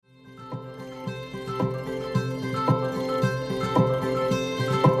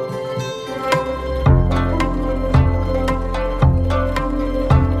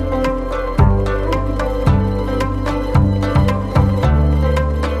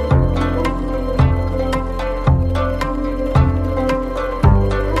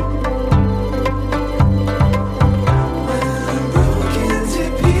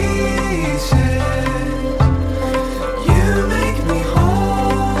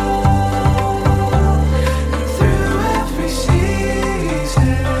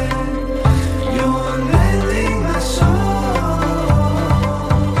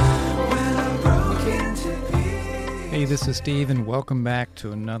Steve, and welcome back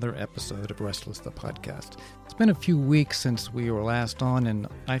to another episode of Restless the Podcast. It's been a few weeks since we were last on, and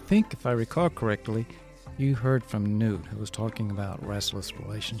I think, if I recall correctly, you heard from Newt, who was talking about restless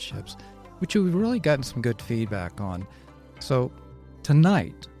relationships, which we've really gotten some good feedback on. So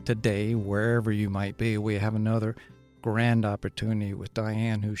today, wherever you might be, we have another grand opportunity with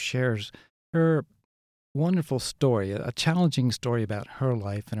Diane, who shares her wonderful story, a challenging story about her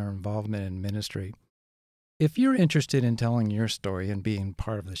life and her involvement in ministry. If you're interested in telling your story and being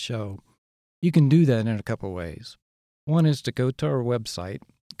part of the show, you can do that in a couple ways. One is to go to our website,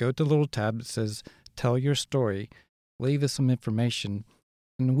 go to the little tab that says Tell Your Story, leave us some information,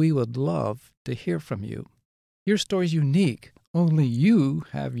 and we would love to hear from you. Your story's unique. Only you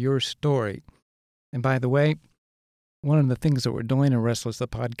have your story. And by the way, one of the things that we're doing in Restless the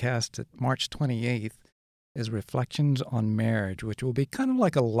Podcast at March 28th is Reflections on Marriage, which will be kind of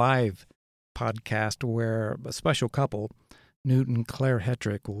like a live podcast where a special couple, Newt and Claire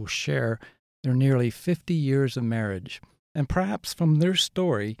Hetrick, will share their nearly 50 years of marriage. And perhaps from their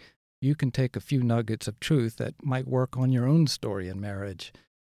story, you can take a few nuggets of truth that might work on your own story in marriage.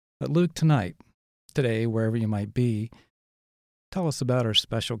 But Luke, today, wherever you might be, tell us about our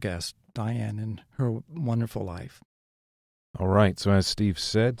special guest, Diane, and her wonderful life. All right, so as Steve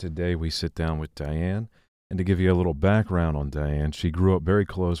said, today we sit down with Diane. And to give you a little background on Diane, she grew up very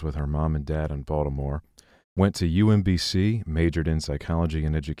close with her mom and dad in Baltimore, went to UMBC, majored in psychology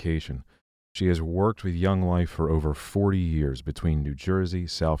and education. She has worked with Young Life for over 40 years between New Jersey,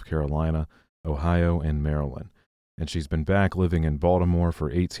 South Carolina, Ohio, and Maryland. And she's been back living in Baltimore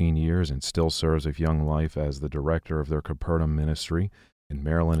for 18 years and still serves with Young Life as the director of their Capernaum ministry in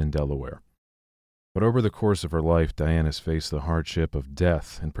Maryland and Delaware. But over the course of her life, Diane has faced the hardship of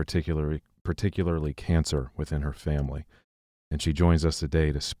death, and particularly cancer within her family. And she joins us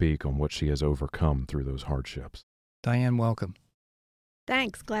today to speak on what she has overcome through those hardships. Diane, welcome.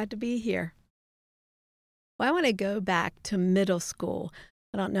 Thanks. Glad to be here. Well, I want to go back to middle school.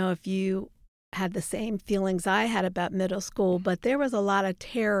 I don't know if you had the same feelings I had about middle school, but there was a lot of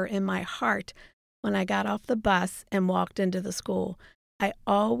terror in my heart when I got off the bus and walked into the school. I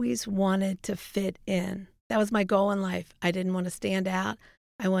always wanted to fit in. That was my goal in life. I didn't want to stand out.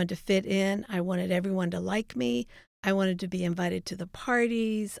 I wanted to fit in. I wanted everyone to like me. I wanted to be invited to the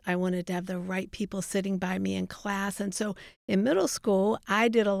parties. I wanted to have the right people sitting by me in class. And so in middle school, I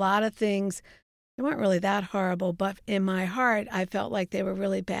did a lot of things. They weren't really that horrible, but in my heart, I felt like they were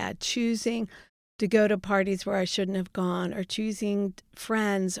really bad. Choosing to go to parties where I shouldn't have gone, or choosing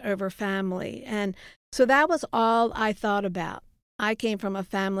friends over family. And so that was all I thought about. I came from a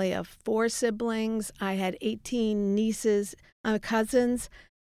family of 4 siblings. I had 18 nieces, cousins.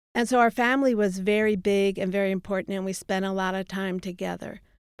 And so our family was very big and very important, and we spent a lot of time together.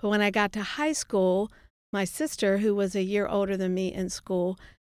 But when I got to high school, my sister, who was a year older than me in school,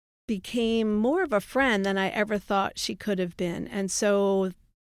 became more of a friend than I ever thought she could have been. And so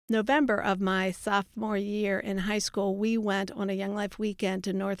November of my sophomore year in high school, we went on a Young Life weekend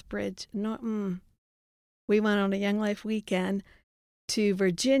to Northbridge. We went on a Young Life weekend to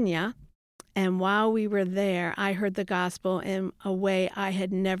Virginia. And while we were there, I heard the gospel in a way I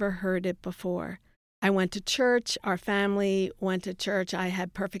had never heard it before. I went to church. Our family went to church. I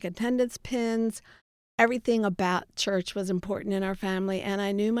had perfect attendance pins. Everything about church was important in our family. And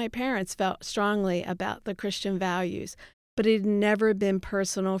I knew my parents felt strongly about the Christian values, but it had never been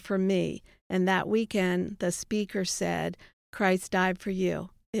personal for me. And that weekend, the speaker said, Christ died for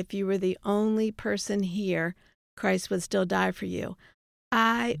you. If you were the only person here, Christ would still die for you.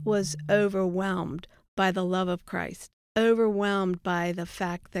 I was overwhelmed by the love of Christ, overwhelmed by the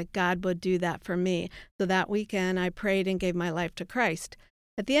fact that God would do that for me. So that weekend, I prayed and gave my life to Christ.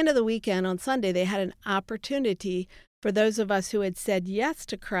 At the end of the weekend, on Sunday, they had an opportunity for those of us who had said yes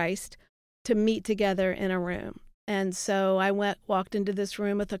to Christ to meet together in a room. And so I walked into this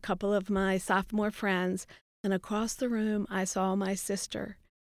room with a couple of my sophomore friends, and across the room, I saw my sister.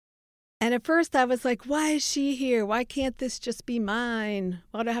 And at first I was like, why is she here? Why can't this just be mine?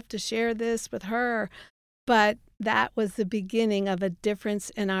 Why do I have to share this with her? But that was the beginning of a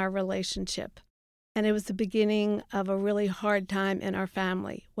difference in our relationship. And it was the beginning of a really hard time in our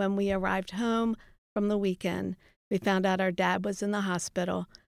family. When we arrived home from the weekend, we found out our dad was in the hospital,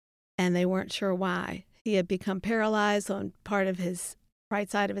 and they weren't sure why. He had become paralyzed on part of his right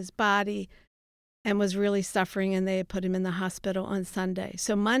side of his body and was really suffering, and they had put him in the hospital on Sunday.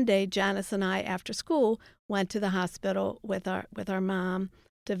 So Monday, Janice and I, after school, went to the hospital with our mom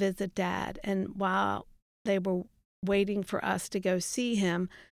to visit Dad. And while they were waiting for us to go see him,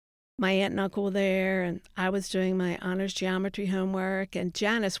 my aunt and uncle were there, and I was doing my honors geometry homework, and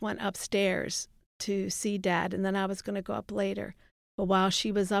Janice went upstairs to see Dad, and then I was going to go up later. But while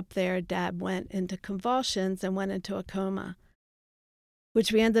she was up there, Dad went into convulsions and went into a coma,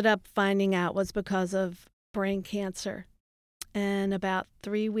 which we ended up finding out was because of brain cancer. And about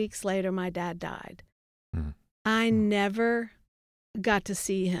 3 weeks later, my dad died. I never got to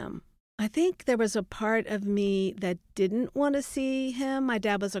see him. I think there was a part of me that didn't want to see him. My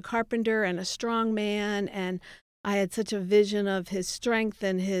dad was a carpenter and a strong man, and I had such a vision of his strength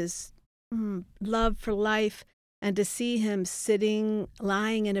and his love for life. And to see him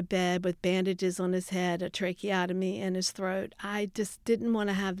lying in a bed with bandages on his head, a tracheotomy in his throat, I just didn't want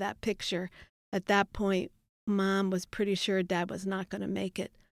to have that picture. At that point, Mom was pretty sure Dad was not going to make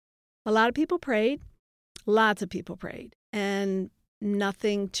it. A lot of people prayed. Lots of people prayed. And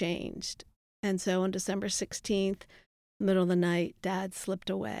nothing changed. And so on December 16th, middle of the night, Dad slipped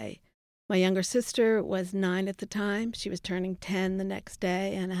away. My younger sister was 9 at the time. She was turning 10 the next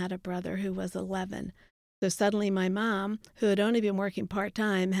day, and I had a brother who was 11. So suddenly my mom, who had only been working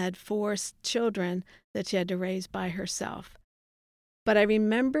part-time, had 4 children that she had to raise by herself. But I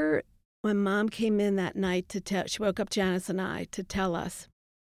remember when Mom came in that night she woke up Janice and I to tell us.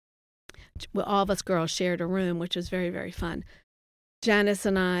 Well, all of us girls shared a room, which was very, very fun. Janice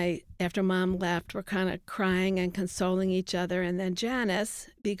and I, after Mom left, were kind of crying and consoling each other. And then Janice,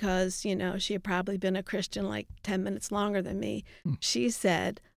 because, she had probably been a Christian like 10 minutes longer than me, she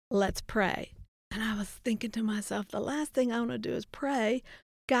said, "Let's pray." And I was thinking to myself, the last thing I want to do is pray.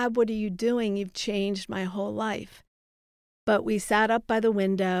 God, what are you doing? You've changed my whole life. But we sat up by the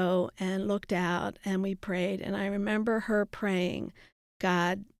window and looked out and we prayed. And I remember her praying,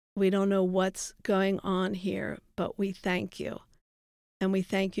 "God, we don't know what's going on here, but we thank you. And we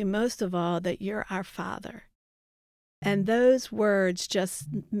thank you most of all that you're our Father." And those words just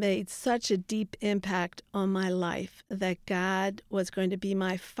made such a deep impact on my life, that God was going to be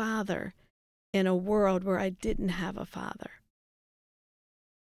my Father in a world where I didn't have a father.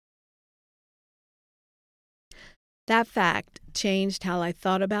 That fact changed how I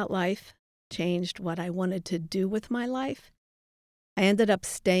thought about life, changed what I wanted to do with my life. I ended up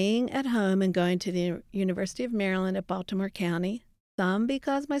staying at home and going to the University of Maryland at Baltimore County, some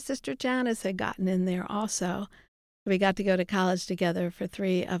because my sister Janice had gotten in there also. We got to go to college together for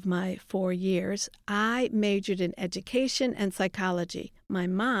 3 of my 4 years. I majored in education and psychology. My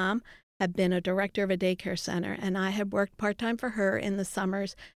mom had been a director of a daycare center, and I had worked part-time for her in the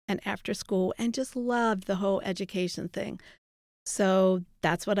summers and after school and just loved the whole education thing. So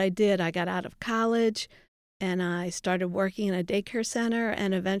that's what I did. I got out of college and I started working in a daycare center,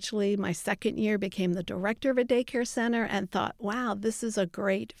 and eventually my second year became the director of a daycare center and thought, wow, this is a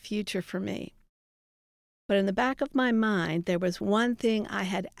great future for me. But in the back of my mind, there was one thing I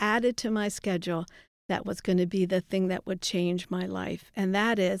had added to my schedule that was going to be the thing that would change my life. And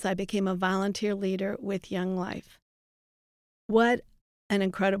that is, I became a volunteer leader with Young Life. What an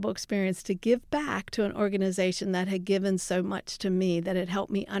incredible experience to give back to an organization that had given so much to me, that had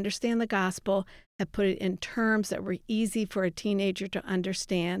helped me understand the gospel, had put it in terms that were easy for a teenager to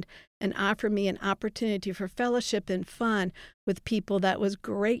understand, and offered me an opportunity for fellowship and fun with people that was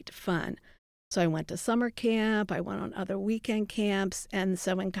great fun. So I went to summer camp, I went on other weekend camps, and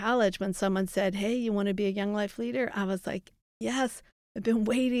so in college when someone said, "Hey, you want to be a Young Life leader?" I was like, yes, I've been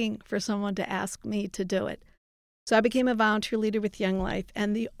waiting for someone to ask me to do it. So I became a volunteer leader with Young Life,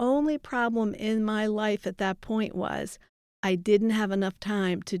 and the only problem in my life at that point was I didn't have enough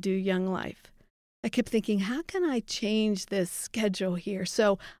time to do Young Life. I kept thinking, how can I change this schedule here?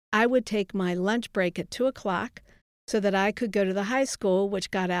 So I would take my lunch break at 2 o'clock, so that I could go to the high school,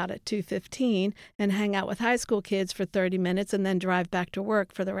 which got out at 2:15, and hang out with high school kids for 30 minutes and then drive back to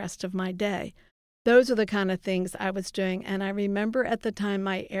work for the rest of my day. Those are the kind of things I was doing. And I remember at the time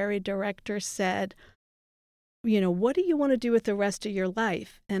my area director said, what do you want to do with the rest of your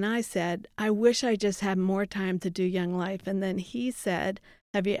life? And I said, I wish I just had more time to do Young Life. And then he said,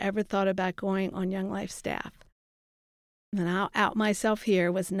 have you ever thought about going on Young Life staff? And I'll out myself here,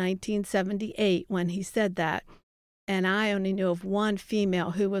 it was 1978 when he said that. And I only knew of one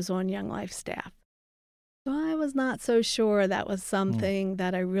female who was on Young Life staff. So I was not so sure that was something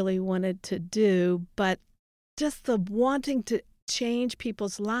that I really wanted to do, but just the wanting to change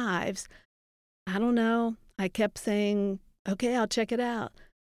people's lives, I don't know. I kept saying, okay, I'll check it out.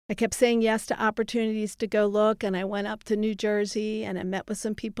 I kept saying yes to opportunities to go look, and I went up to New Jersey and I met with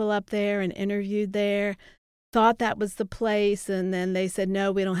some people up there and interviewed there, thought that was the place, and then they said,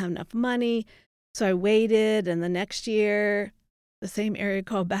 no, we don't have enough money. So I waited, and the next year, the same area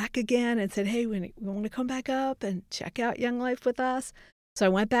called back again and said, hey, we want to come back up and check out Young Life with us. So I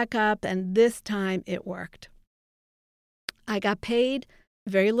went back up, and this time it worked. I got paid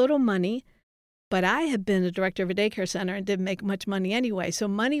very little money, But I had been a director of a daycare center and didn't make much money anyway. So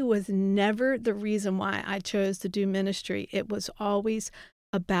money was never the reason why I chose to do ministry. It was always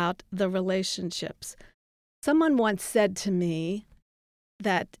about the relationships. Someone once said to me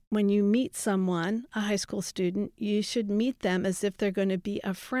that when you meet someone, a high school student, you should meet them as if they're going to be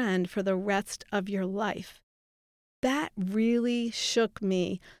a friend for the rest of your life. That really shook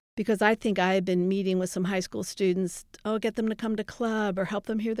me because I think I had been meeting with some high school students, get them to come to club or help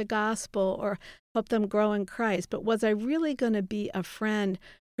them hear the gospel or help them grow in Christ. But was I really going to be a friend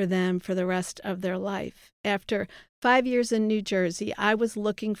for them for the rest of their life? After 5 years in New Jersey, I was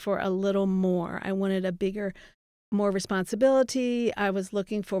looking for a little more. I wanted more responsibility. I was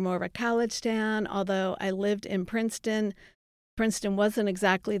looking for more of a college town, although I lived in Princeton. Princeton wasn't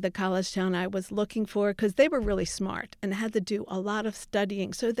exactly the college town I was looking for because they were really smart and had to do a lot of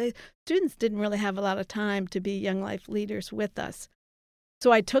studying. So the students didn't really have a lot of time to be Young Life leaders with us.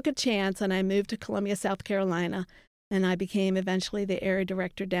 So I took a chance and I moved to Columbia, South Carolina, and I became eventually the area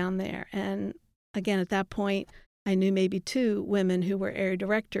director down there. And again, at that point, I knew maybe 2 women who were area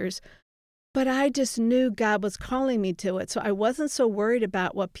directors, but I just knew God was calling me to it. So I wasn't so worried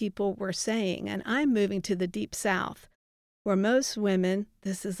about what people were saying. And I'm moving to the Deep South, where most women,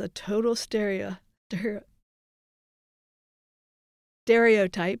 this is a total stereotype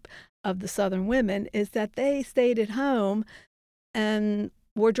of the Southern women, is that they stayed at home and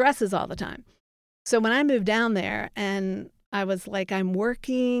wore dresses all the time. So when I moved down there and I was like, I'm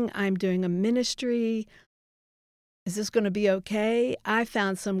working, I'm doing a ministry, is this going to be okay? I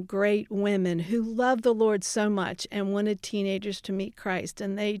found some great women who loved the Lord so much and wanted teenagers to meet Christ,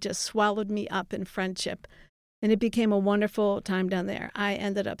 and they just swallowed me up in friendship. And it became a wonderful time down there. I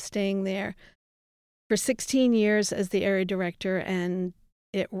ended up staying there for 16 years as the area director, and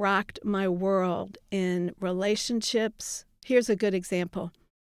it rocked my world in relationships. Here's a good example.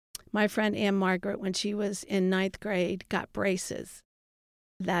 My friend Ann Margaret, when she was in 9th grade, got braces.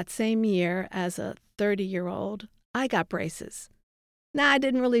 That same year, as a 30-year-old, I got braces. Now, I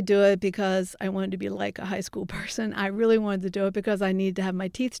didn't really do it because I wanted to be like a high school person. I really wanted to do it because I needed to have my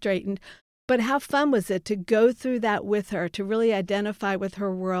teeth straightened. But how fun was it to go through that with her, to really identify with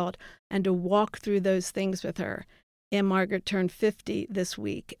her world and to walk through those things with her? Ann Margaret turned 50 this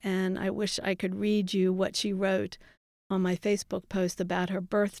week, and I wish I could read you what she wrote on my Facebook post about her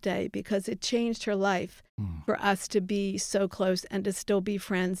birthday, because it changed her life for us to be so close and to still be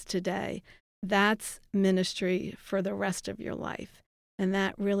friends today. That's ministry for the rest of your life. And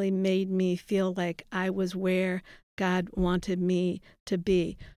that really made me feel like I was where God wanted me to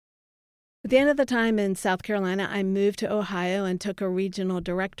be. At the end of the time in South Carolina, I moved to Ohio and took a regional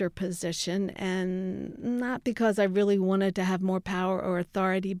director position, and not because I really wanted to have more power or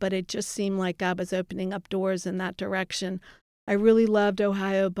authority, but it just seemed like God was opening up doors in that direction. I really loved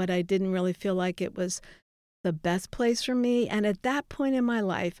Ohio, but I didn't really feel like it was the best place for me. And at that point in my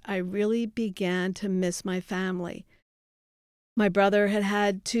life, I really began to miss my family. My brother had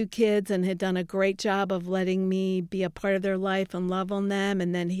had 2 kids and had done a great job of letting me be a part of their life and love on them.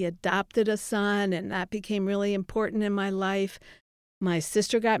 And then he adopted a son, and that became really important in my life. My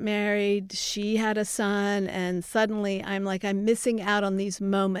sister got married, she had a son, and suddenly I'm missing out on these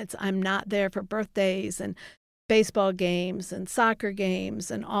moments. I'm not there for birthdays and baseball games and soccer games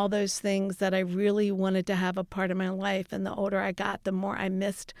and all those things that I really wanted to have a part of my life. And the older I got, the more I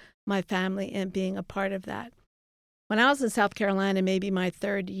missed my family and being a part of that. When I was in South Carolina, maybe my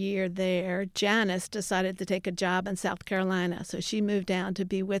 3rd year there, Janice decided to take a job in South Carolina. So she moved down to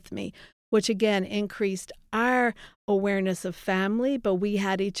be with me, which again increased our awareness of family, but we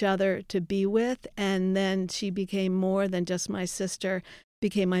had each other to be with. And then she became more than just my sister,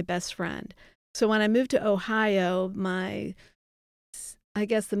 became my best friend. So when I moved to Ohio, the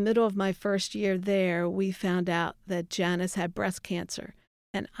middle of my 1st year there, we found out that Janice had breast cancer.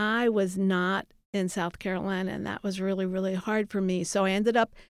 And I was not in South Carolina, and that was really, really hard for me. So I ended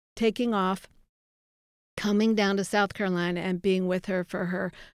up taking off, coming down to South Carolina and being with her for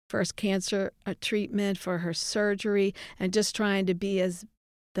her first cancer treatment, for her surgery, and just trying to be as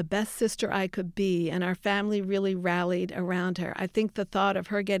the best sister I could be. And our family really rallied around her. I think the thought of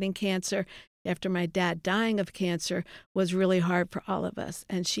her getting cancer after my dad dying of cancer was really hard for all of us.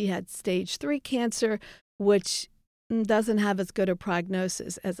 And she had stage 3 cancer, which doesn't have as good a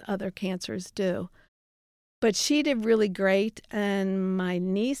prognosis as other cancers do. But she did really great. And my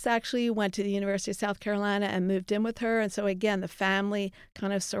niece actually went to the University of South Carolina and moved in with her. And so again, the family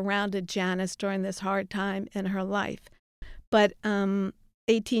kind of surrounded Janice during this hard time in her life. But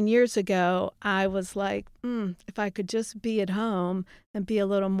 18 years ago, I was like, if I could just be at home and be a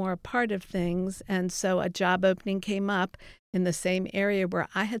little more a part of things. And so a job opening came up in the same area where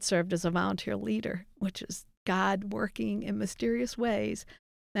I had served as a volunteer leader, which is God working in mysterious ways.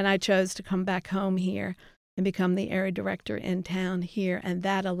 And I chose to come back home here and become the area director in town here. And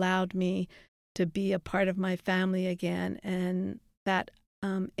that allowed me to be a part of my family again. And that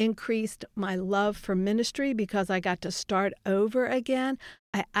increased my love for ministry because I got to start over again.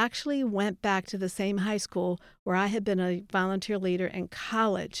 I actually went back to the same high school where I had been a volunteer leader in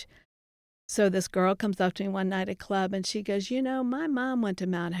college. So this girl comes up to me one night at club and she goes, my mom went to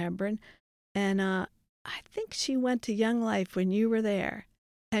Mount Hebron and I think she went to Young Life when you were there.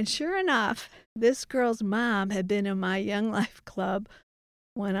 And sure enough, this girl's mom had been in my Young Life club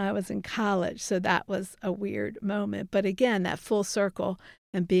when I was in college. So that was a weird moment. But again, that full circle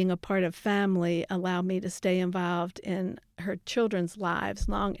and being a part of family allowed me to stay involved in her children's lives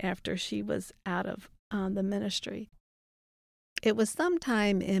long after she was out of the ministry. It was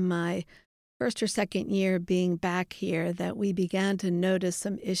sometime in my first or second year being back here that we began to notice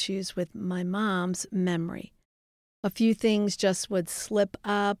some issues with my mom's memory. A few things just would slip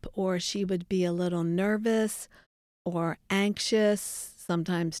up, or she would be a little nervous or anxious,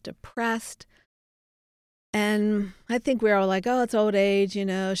 sometimes depressed. And I think we were all like, oh, it's old age,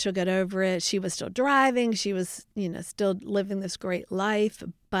 she'll get over it. She was still driving. She was, still living this great life.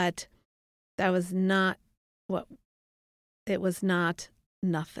 But that was not it was not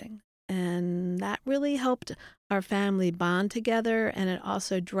nothing. And that really helped our family bond together. And it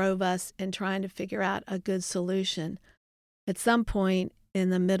also drove us in trying to figure out a good solution. At some point, in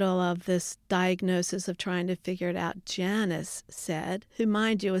the middle of this diagnosis of trying to figure it out, Janice said, who,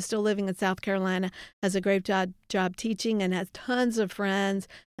 mind you, is still living in South Carolina, has a great job teaching and has tons of friends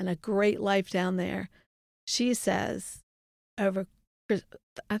and a great life down there. She says, I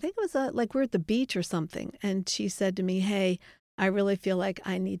think it was like we're at the beach or something, and she said to me, hey, I really feel like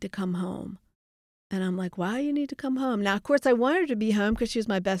I need to come home. And I'm like, why you need to come home? Now, of course, I wanted her to be home because she was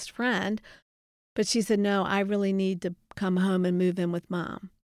my best friend. But she said, no, I really need to come home and move in with Mom.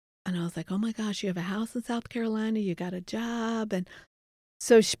 And I was like, oh my gosh, you have a house in South Carolina, you got a job. And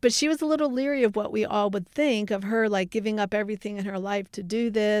so, but she was a little leery of what we all would think of her, like giving up everything in her life to do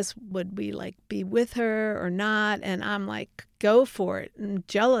this. Would we like be with her or not? And I'm like, go for it. And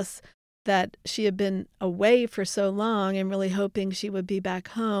jealous that she had been away for so long and really hoping she would be back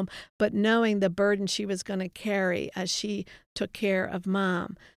home, but knowing the burden she was going to carry as she took care of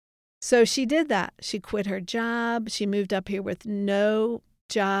Mom. So she did that. She quit her job. She moved up here with no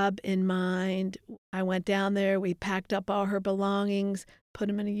job in mind. I went down there. We packed up all her belongings, put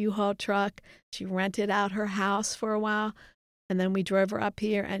them in a U-Haul truck. She rented out her house for a while, and then we drove her up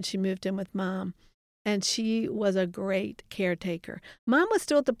here, and she moved in with Mom. And she was a great caretaker. Mom was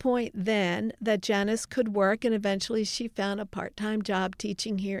still at the point then that Janice could work, and eventually she found a part-time job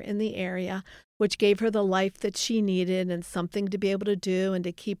teaching here in the area, which gave her the life that she needed and something to be able to do and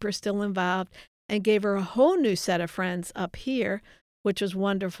to keep her still involved, and gave her a whole new set of friends up here, which was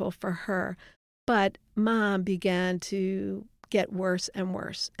wonderful for her. But Mom began to get worse and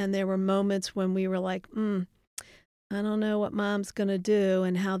worse. And there were moments when we were like, I don't know what Mom's going to do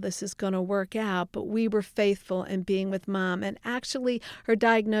and how this is going to work out, but we were faithful in being with Mom. And actually, her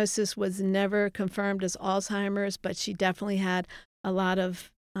diagnosis was never confirmed as Alzheimer's, but she definitely had a lot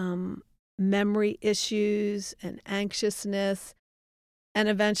of memory issues and anxiousness. And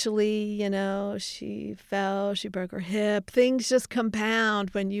eventually, she fell, she broke her hip. Things just compound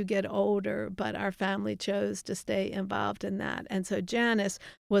when you get older, but our family chose to stay involved in that. And so Janice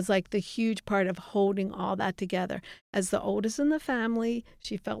was like the huge part of holding all that together. As the oldest in the family,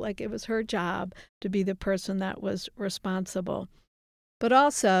 she felt like it was her job to be the person that was responsible. But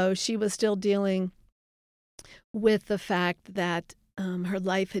also, she was still dealing with the fact that her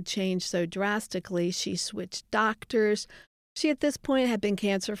life had changed so drastically. She switched doctors. She, at this point, had been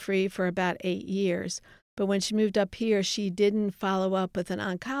cancer-free for about 8 years. But when she moved up here, she didn't follow up with an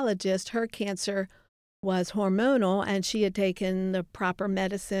oncologist. Her cancer was hormonal, and she had taken the proper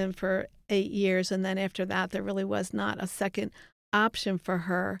medicine for 8 years. And then after that, there really was not a second option for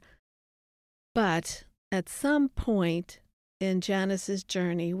her. But at some point in Janice's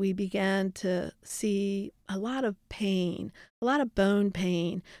journey, we began to see a lot of pain, a lot of bone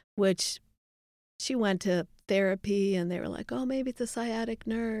pain, which she went to therapy and they were like, oh, maybe it's a sciatic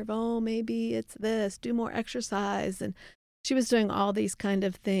nerve. Oh, maybe it's this, do more exercise. And she was doing all these kind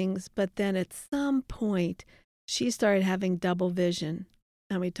of things. But then at some point, she started having double vision.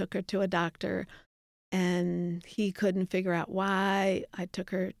 And we took her to a doctor and he couldn't figure out why. I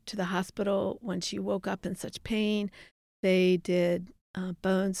took her to the hospital when she woke up in such pain. They did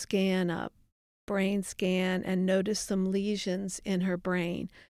bone scan, a brain scan, and noticed some lesions in her brain.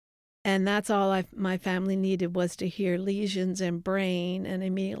 And that's all my family needed, was to hear lesions in brain, and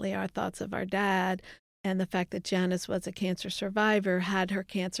immediately our thoughts of our dad and the fact that Janice was a cancer survivor had her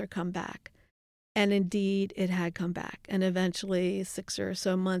cancer come back. And indeed, it had come back. And eventually, 6 or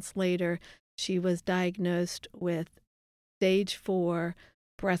so months later, she was diagnosed with stage 4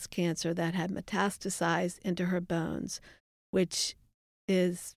 breast cancer that had metastasized into her bones, which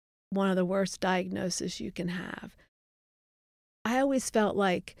is one of the worst diagnoses you can have. I always felt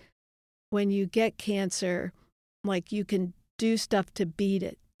like when you get cancer, like you can do stuff to beat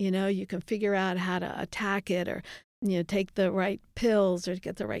it. You can figure out how to attack it, or, take the right pills or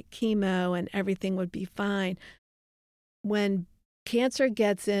get the right chemo, and everything would be fine. When cancer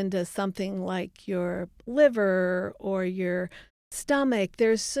gets into something like your liver or your stomach,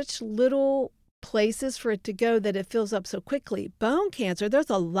 there's such little places for it to go that it fills up so quickly. Bone cancer, there's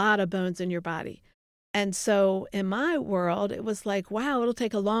a lot of bones in your body. And so in my world, it was like, wow, it'll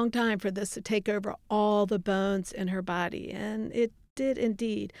take a long time for this to take over all the bones in her body. And it did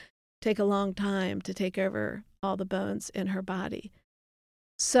indeed take a long time to take over all the bones in her body.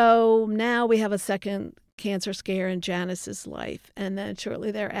 So now we have a second cancer scare in Janice's life. And then shortly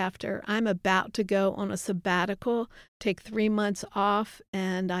thereafter, I'm about to go on a sabbatical, take 3 months off,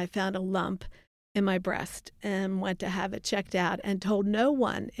 and I found a lump in my breast and went to have it checked out and told no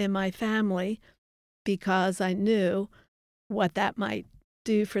one in my family, because I knew what that might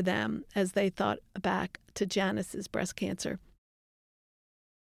do for them as they thought back to Janice's breast cancer.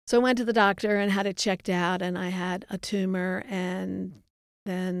 So I went to the doctor and had it checked out, and I had a tumor, and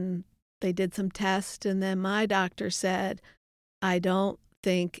then they did some tests, and then my doctor said, I don't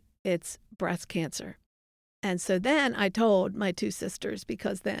think it's breast cancer. And so then I told my 2 sisters,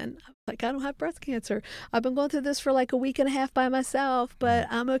 because then I was like, I don't have breast cancer. I've been going through this for like a week and a half by myself, but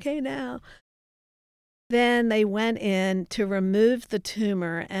I'm okay now. Then they went in to remove the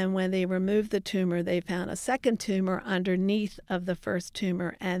tumor, and when they removed the tumor, they found a second tumor underneath of the first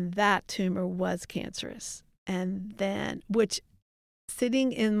tumor, and that tumor was cancerous. And then, which,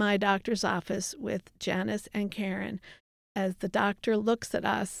 sitting in my doctor's office with Janice and Karen, as the doctor looks at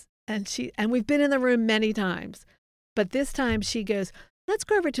us, and we've been in the room many times, but this time she goes, let's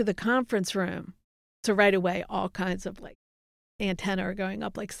go over to the conference room. So right away, all kinds of like antenna are going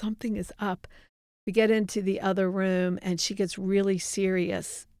up, like something is up. We get into the other room, and she gets really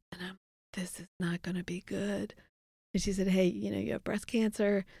serious. And this is not going to be good. And she said, hey, you have breast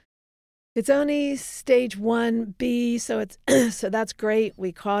cancer. It's only stage 1B, so that's great.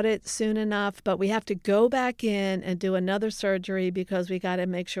 We caught it soon enough, but we have to go back in and do another surgery because we got to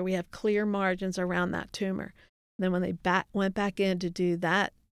make sure we have clear margins around that tumor. And then when they went back in to do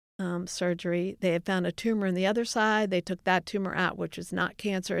that surgery, they had found a tumor on the other side. They took that tumor out, which was not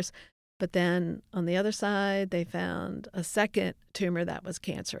cancerous. But then on the other side, they found a second tumor that was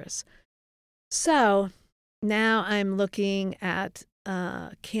cancerous. So now I'm looking at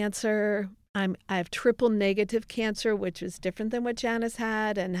cancer. I have triple negative cancer, which is different than what Janice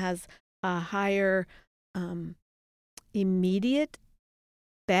had and has a higher immediate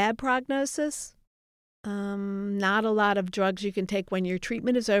bad prognosis. Not a lot of drugs you can take when your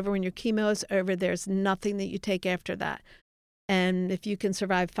treatment is over, when your chemo is over. There's nothing that you take after that. And if you can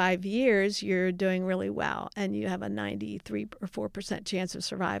survive 5 years, you're doing really well, and you have a 93 or 4% chance of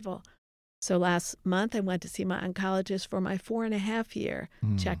survival. So last month, I went to see my oncologist for my 4.5-year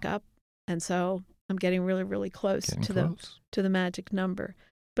checkup, and so I'm getting really, really close to the magic number.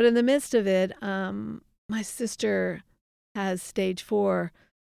 But in the midst of it, my sister has stage 4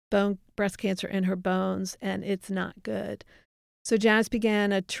 breast cancer in her bones, and it's not good. So Janice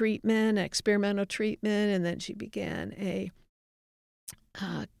began a treatment, an experimental treatment, and then she began a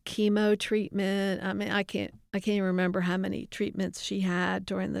chemo treatment. I mean, I can't even remember how many treatments she had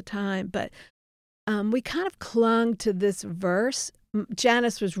during the time, but we kind of clung to this verse.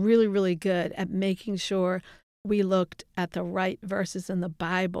 Janice was really, really good at making sure we looked at the right verses in the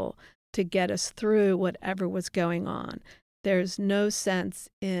Bible to get us through whatever was going on. There's no sense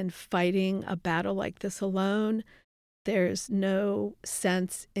in fighting a battle like this alone. There's no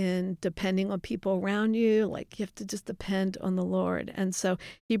sense in depending on people around you. Like, you have to just depend on the Lord. And so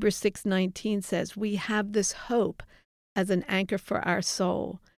Hebrews 6:19 says, we have this hope as an anchor for our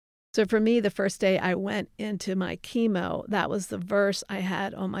soul. So for me, the first day I went into my chemo, that was the verse I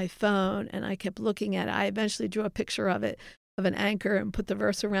had on my phone, and I kept looking at it. I eventually drew a picture of it, of an anchor, and put the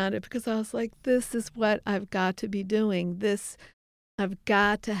verse around it, because I was like, this is what I've got to be doing. I've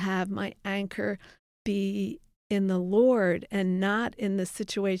got to have my anchor be in the Lord and not in the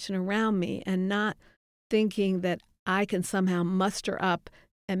situation around me, and not thinking that I can somehow muster up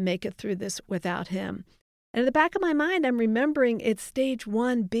and make it through this without him. And in the back of my mind, I'm remembering it's stage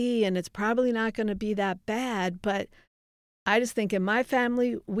 1B and it's probably not going to be that bad. But I just think in my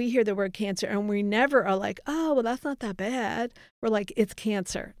family, we hear the word cancer and we never are like, oh, well, that's not that bad. We're like, it's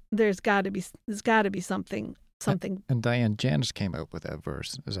cancer. There's got to be something. And Diane, Janice came up with that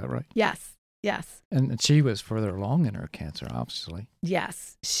verse. Is that right? Yes. And she was further along in her cancer, obviously.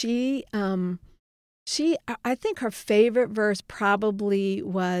 Yes. I think her favorite verse probably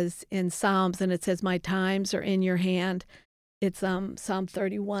was in Psalms, and it says, my times are in your hand. It's Psalm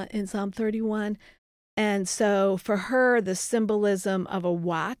 31. And so for her, the symbolism of a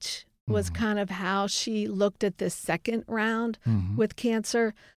watch was kind of how she looked at this second round with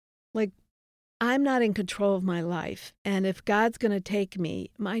cancer. Like, I'm not in control of my life. And if God's going to take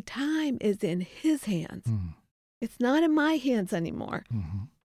me, my time is in his hands. It's not in my hands anymore.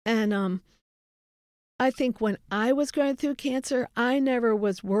 And I think when I was going through cancer, I never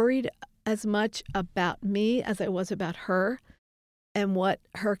was worried as much about me as I was about her and what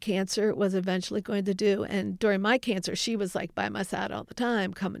her cancer was eventually going to do. And during my cancer, she was like by my side all the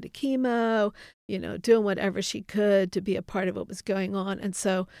time, coming to chemo, doing whatever she could to be a part of what was going on. And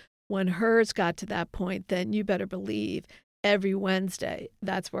so when hers got to that point, then you better believe every Wednesday,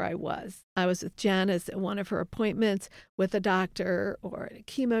 that's where I was. I was with Janice at one of her appointments with a doctor or a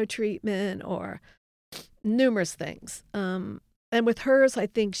chemo treatment or numerous things. And with hers, I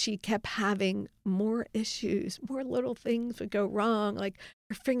think she kept having more issues, more little things would go wrong, like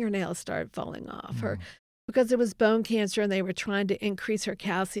her fingernails started falling off, because it was bone cancer and they were trying to increase her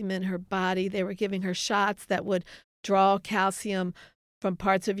calcium in her body. They were giving her shots that would draw calcium from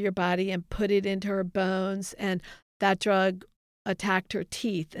parts of your body and put it into her bones. And that drug attacked her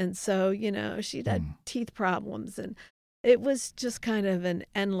teeth. And so, she'd had teeth problems and it was just kind of an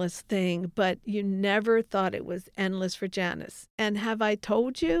endless thing, but you never thought it was endless for Janice. And have I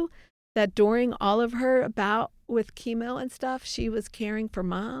told you that during all of her bout with chemo and stuff, she was caring for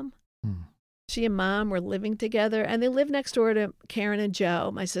Mom? She and Mom were living together, and they lived next door to Karen and Joe,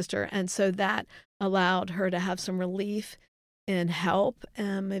 my sister. And so that allowed her to have some relief and help.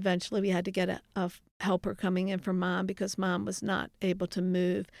 Eventually, we had to get a helper coming in for Mom because Mom was not able to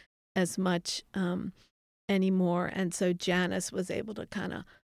move as much anymore. And so Janice was able to kind of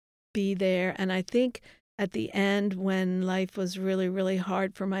be there. And I think at the end, when life was really, really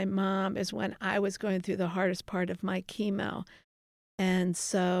hard for my mom, is when I was going through the hardest part of my chemo. And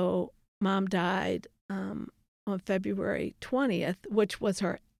so Mom died on February 20th, which was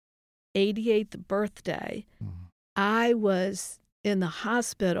her 88th birthday. I was in the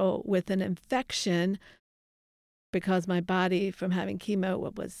hospital with an infection because my body from having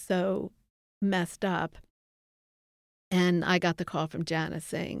chemo was so messed up. And I got the call from Janice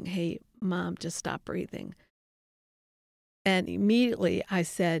saying, hey, Mom, just stop breathing. And immediately I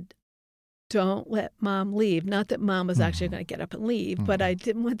said, don't let Mom leave. Not that Mom was actually going to get up and leave, but I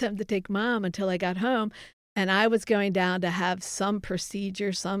didn't want them to take Mom until I got home. And I was going down to have some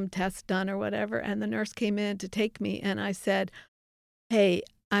procedure, some test done or whatever. And the nurse came in to take me. And I said, hey,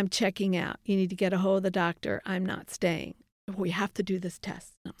 I'm checking out. You need to get a hold of the doctor. I'm not staying. We have to do this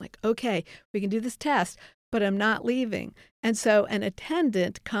test. And I'm like, okay, we can do this test, but I'm not leaving. And so an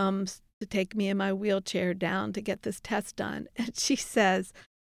attendant comes to take me in my wheelchair down to get this test done. And she says,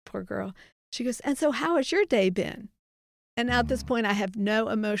 poor girl, she goes, and so how has your day been? And now at this point, I have no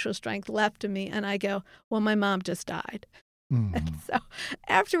emotional strength left in me. And I go, well, my mom just died. And so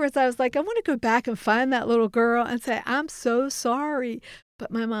afterwards, I was like, I want to go back and find that little girl and say, I'm so sorry, but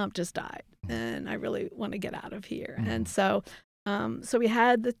my mom just died. And I really want to get out of here. And so we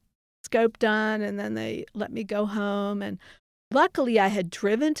had the scope done, and then they let me go home. And luckily, I had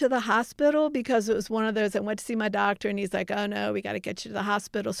driven to the hospital because it was one of those, I went to see my doctor, and he's like, oh, no, we got to get you to the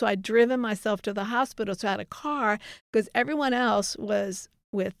hospital. So I'd driven myself to the hospital, so I had a car because everyone else was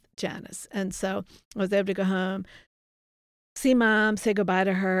with Janice. And so I was able to go home, see Mom, say goodbye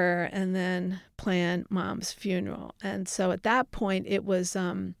to her, and then plan Mom's funeral. And so at that point, it was,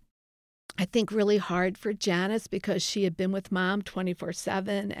 I think, really hard for Janice because she had been with Mom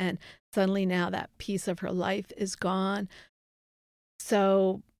 24/7, and suddenly now that piece of her life is gone.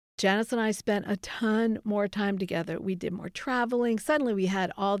 So Janice and I spent a ton more time together. We did more traveling. Suddenly we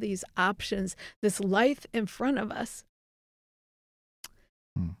had all these options, this life in front of us.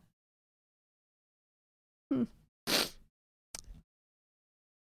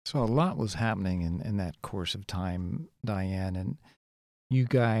 So a lot was happening in that course of time, Diane, and you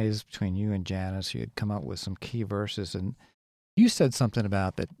guys, between you and Janice, you had come up with some key verses, and you said something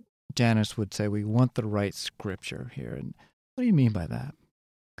about that Janice would say, we want the right scripture here. And what do you mean by that?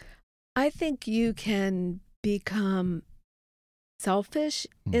 I think you can become selfish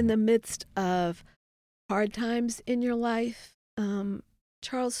in the midst of hard times in your life.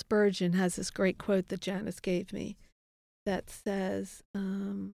 Charles Spurgeon has this great quote that Janice gave me that says,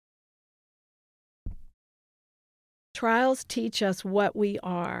 trials teach us what we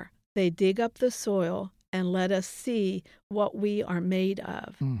are. They dig up the soil and let us see what we are made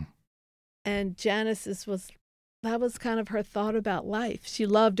of. And Janice's that was kind of her thought about life. She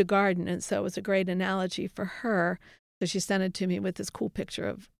loved to garden, and so it was a great analogy for her. So she sent it to me with this cool picture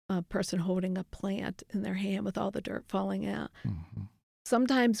of a person holding a plant in their hand with all the dirt falling out.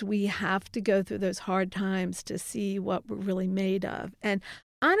 Sometimes we have to go through those hard times to see what we're really made of. And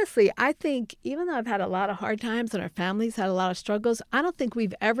honestly, I think even though I've had a lot of hard times and our family's had a lot of struggles, I don't think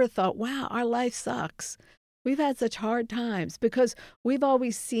we've ever thought, wow, our life sucks. We've had such hard times because we've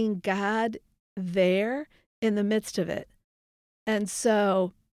always seen God there in the midst of it. And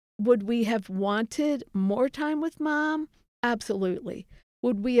so would we have wanted more time with Mom? Absolutely.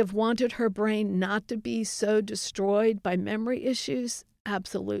 Would we have wanted her brain not to be so destroyed by memory issues?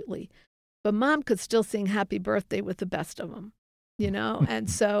 Absolutely. But Mom could still sing Happy Birthday with the best of them, and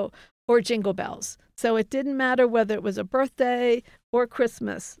so, or Jingle Bells. So it didn't matter whether it was a birthday or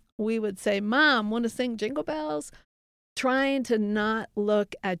Christmas. We would say, Mom, want to sing Jingle Bells? Trying to not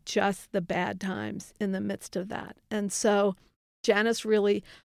look at just the bad times in the midst of that. And so Janice really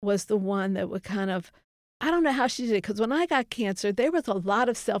was the one that would kind of, I don't know how she did it, because when I got cancer, there was a lot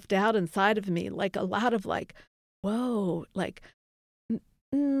of self-doubt inside of me, like a lot of whoa,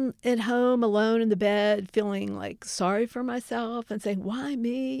 at home, alone in the bed, feeling like sorry for myself and saying, why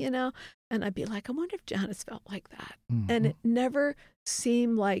me, And I'd be like, I wonder if Janice felt like that. And it never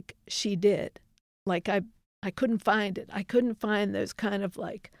seemed like she did. Like I couldn't find it. I couldn't find those kind of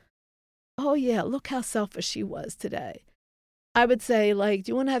oh yeah, look how selfish she was today. I would say do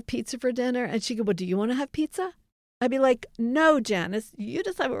you want to have pizza for dinner? And she'd go, well, do you want to have pizza? I'd be like, no, Janice, you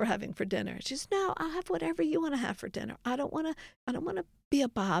decide what we're having for dinner. She's, no, I'll have whatever you want to have for dinner. I don't want to be a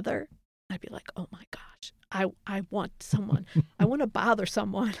bother. I'd be like, oh my gosh, I want someone. I want to bother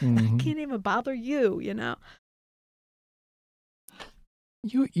someone. I can't even bother you,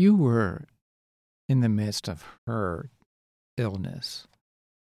 You were in the midst of her illness.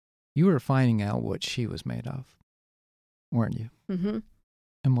 You were finding out what she was made of, weren't you? Mm-hmm.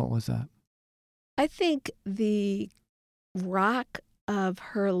 And what was that? I think the rock of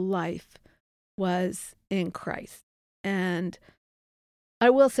her life was in Christ. And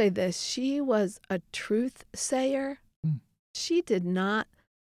I will say this, she was a truth sayer. She did not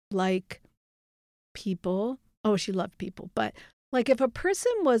like people. Oh, she loved people. But if a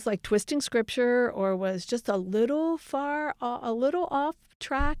person was twisting scripture or was just a little off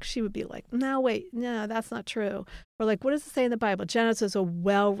track, she would be like, no, wait, no, that's not true. Or what does it say in the Bible? Janice is a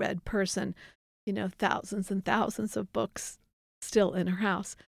well-read person. Thousands and thousands of books still in her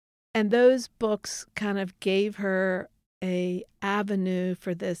house. And those books kind of gave her a avenue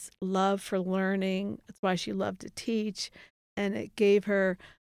for this love for learning. That's why she loved to teach. And it gave her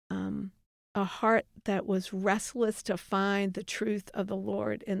a heart that was restless to find the truth of the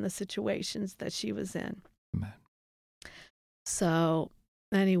Lord in the situations that she was in. Amen. So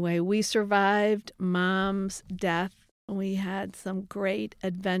anyway, we survived Mom's death. We had some great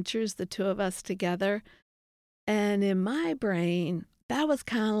adventures, the two of us together. And in my brain, that was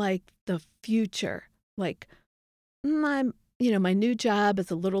kind of like the future. My new job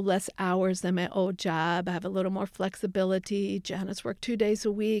is a little less hours than my old job. I have a little more flexibility. Janice worked 2 days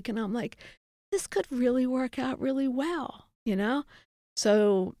a week. And I'm like, this could really work out really well,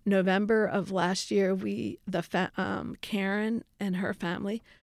 So November of last year, Karen and her family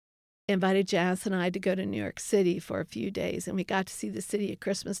invited Janice and I to go to New York City for a few days, and we got to see the city at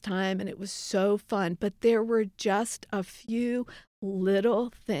Christmas time, and it was so fun. But there were just a few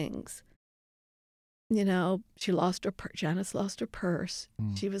little things. Janice lost her purse.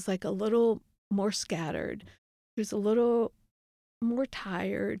 She was a little more scattered. She was a little more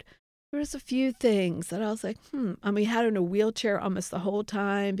tired. There was a few things that I was like, And we had her in a wheelchair almost the whole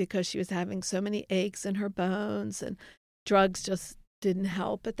time because she was having so many aches in her bones, and drugs just didn't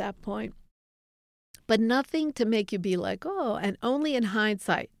help at that point. But nothing to make you be like, oh, and only in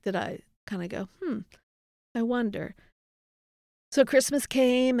hindsight did I kind of go, I wonder. So Christmas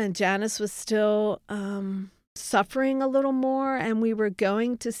came and Janice was still suffering a little more, and we were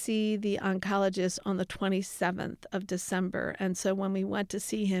going to see the oncologist on the 27th of December. And so when we went to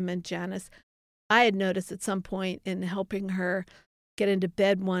see him and Janice, I had noticed at some point in helping her get into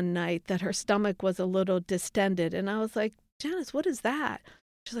bed one night that her stomach was a little distended. And I was like, Janice, what is that?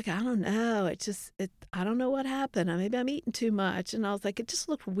 She's like, I don't know. I don't know what happened. Maybe I'm eating too much. And I was like, it just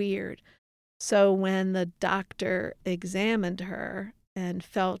looked weird. So when the doctor examined her and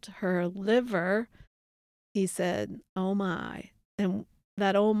felt her liver, he said, "Oh my." And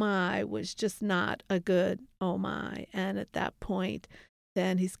that "oh my" was just not a good "oh my." And at that point,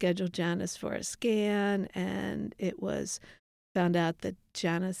 then he scheduled Janice for a scan, and it was found out that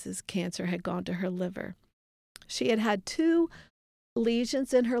Janice's cancer had gone to her liver. She had had 2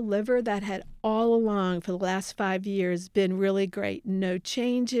 lesions in her liver that had all along for the last 5 years been really great. No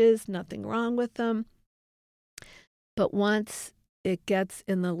changes, nothing wrong with them. But once it gets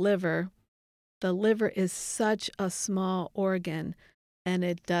in the liver is such a small organ and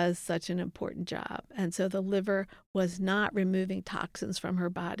it does such an important job. And so the liver was not removing toxins from her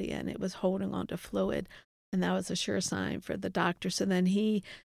body and it was holding on to fluid. And that was a sure sign for the doctor. So then he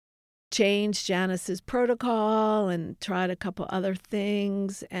changed Janice's protocol and tried a couple other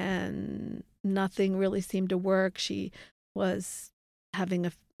things, and nothing really seemed to work. She was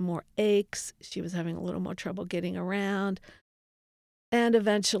having more aches. She was having a little more trouble getting around. And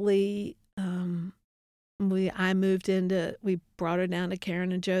eventually, we brought her down to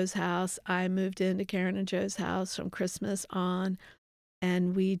Karen and Joe's house. I moved into Karen and Joe's house from Christmas on,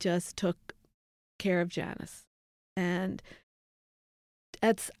 and we just took care of Janice. And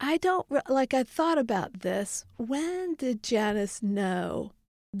I thought about this. When did Janice know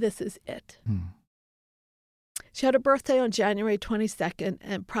this is it? She had her birthday on January 22nd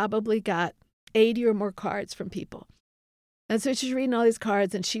and probably got 80 or more cards from people. And so she's reading all these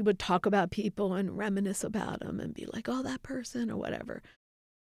cards and she would talk about people and reminisce about them and be like, oh, that person or whatever.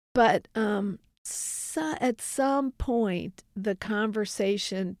 But at some point, the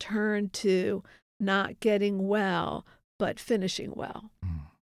conversation turned to not getting well, but finishing well.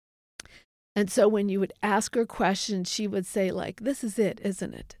 And so when you would ask her questions, she would say like, this is it,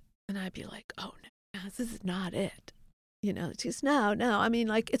 isn't it? And I'd be like, oh, no, this is not it. She's no. I mean,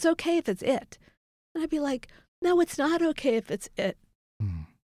 like, it's okay if it's it. And I'd be like, no, it's not okay if it's it.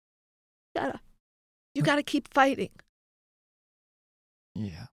 You gotta keep fighting.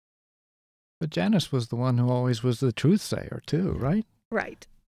 Yeah. But Janice was the one who always was the truth sayer too, right? Right.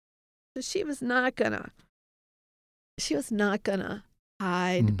 So she was not gonna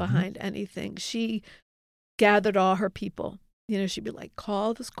hide behind anything. She gathered all her people. She'd be like,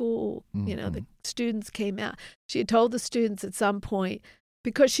 call the school. The students came out. She had told the students at some point,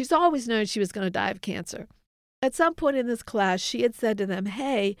 because she's always known she was going to die of cancer. At some point in this class, she had said to them,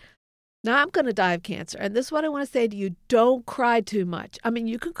 hey, now I'm going to die of cancer. And this is what I want to say to you. Don't cry too much. I mean,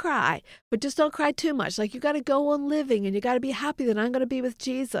 you can cry, but just don't cry too much. Like, you got to go on living and you got to be happy that I'm going to be with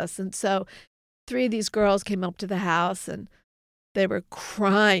Jesus. And so 3 of these girls came up to the house and they were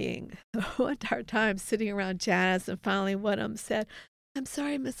crying the whole entire time, sitting around Janice. And finally, one of them said, I'm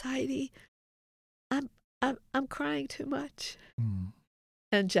sorry, Miss Heidi. I'm crying too much.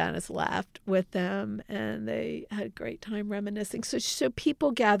 And Janice laughed with them, and they had a great time reminiscing. So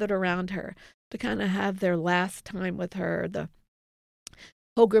people gathered around her to kind of have their last time with her. The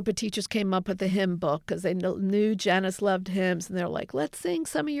whole group of teachers came up with a hymn book because they knew Janice loved hymns, and they're like, let's sing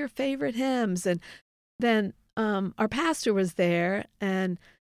some of your favorite hymns. And then our pastor was there, and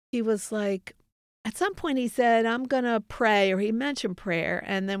he was like, at some point he said, I'm going to pray, or he mentioned prayer,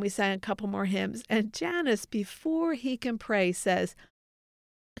 and then we sang a couple more hymns. And Janice, before he can pray, says,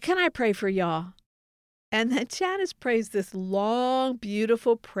 can I pray for y'all? And then Janice prays this long,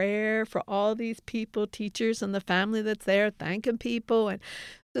 beautiful prayer for all these people, teachers, and the family that's there, thanking people. And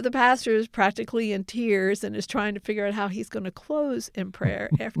so the pastor is practically in tears and is trying to figure out how he's going to close in prayer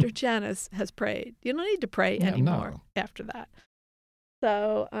after Janice has prayed. You don't need to pray anymore after that.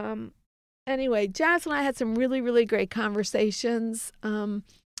 So anyway, Janice and I had some really, really great conversations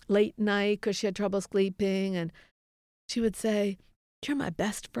late night because she had trouble sleeping. And she would say, you're my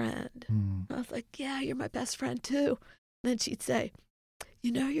best friend. I was like, yeah, you're my best friend too. And then she'd say,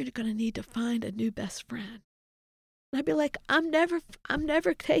 you're going to need to find a new best friend. And I'd be like, I'm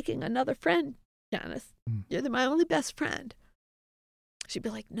never taking another friend, Janice. You're my only best friend. She'd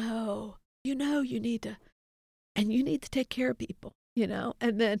be like, no, you need to, and you need to take care of people,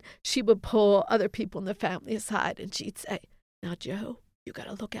 And then she would pull other people in the family aside and she'd say, now, Joe, you got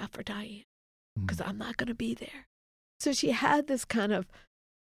to look out for Diane because I'm not going to be there. So she had this kind of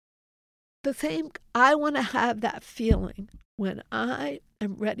the same, I want to have that feeling when I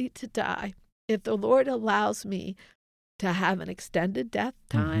am ready to die. If the Lord allows me to have an extended death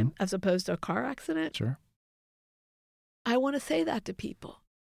time as opposed to a car accident, sure, I want to say that to people.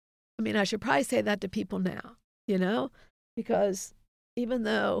 I mean, I should probably say that to people now, because even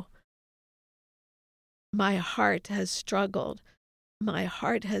though my heart has struggled, my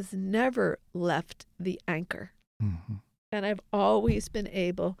heart has never left the anchor. And I've always been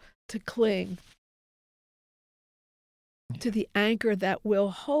able to cling to the anchor that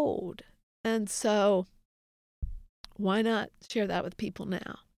will hold. And so why not share that with people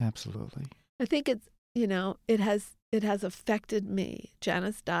now? Absolutely. I think it's, it has affected me.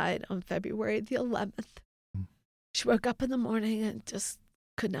 Janice died on February the 11th. She woke up in the morning and just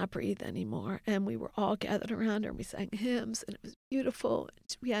could not breathe anymore. And we were all gathered around her and we sang hymns and it was beautiful.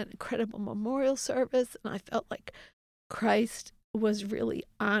 We had an incredible memorial service and I felt like Christ was really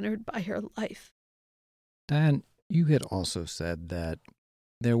honored by her life. Diane, you had also said that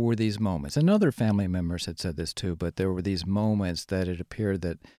there were these moments, and other family members had said this too, but there were these moments that it appeared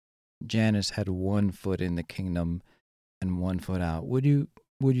that Janice had one foot in the kingdom and one foot out. Would you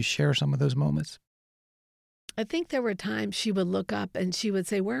share some of those moments? I think there were times she would look up and she would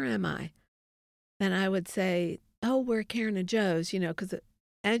say, "Where am I?" And I would say, "Oh, we're Karen and Joe's,"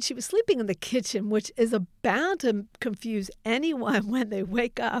 and she was sleeping in the kitchen, which is bound to confuse anyone when they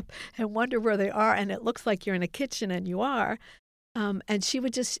wake up and wonder where they are. And it looks like you're in a kitchen and you are. And she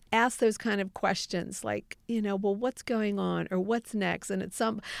would just ask those kind of questions like, well, what's going on or what's next? And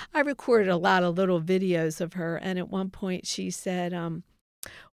I recorded a lot of little videos of her. And at one point she said,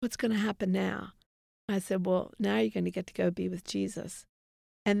 what's going to happen now? I said, well, now you're going to get to go be with Jesus.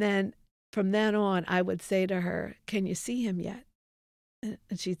 And then from then on, I would say to her, can you see him yet?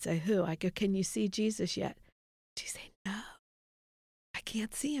 And she'd say, who? I go, can you see Jesus yet? She'd say, no, I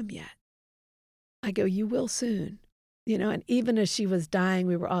can't see him yet. I go, you will soon. And even as she was dying,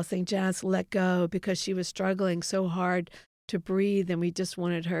 we were all saying, Janice, let go, because she was struggling so hard to breathe. And we just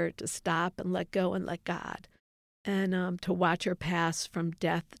wanted her to stop and let go and let God, and to watch her pass from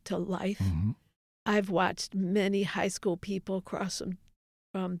death to life. Mm-hmm. I've watched many high school people cross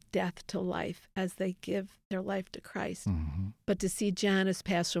from death to life as they give their life to Christ. Mm-hmm. But to see Janice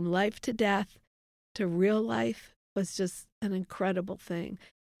pass from life to death to real life was just an incredible thing.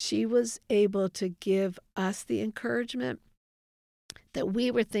 She was able to give us the encouragement that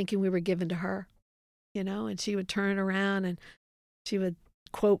we were thinking we were given to her, and she would turn around and she would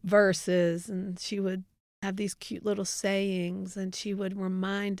quote verses and she would have these cute little sayings and she would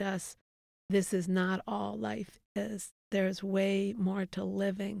remind us this is not all life is. There's way more to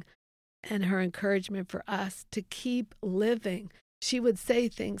living. And her encouragement for us to keep living. She would say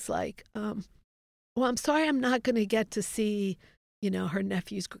things like, well, I'm sorry I'm not going to get to see, her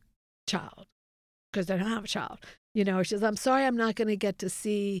nephew's child because they don't have a child. She says, I'm sorry I'm not going to get to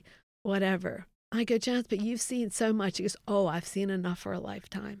see whatever. I go, Janice, but you've seen so much. She goes, oh, I've seen enough for a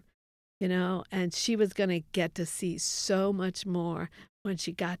lifetime. And she was going to get to see so much more when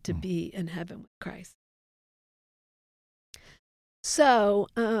she got to be in heaven with Christ. So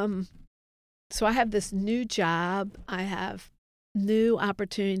I have this new job. I have new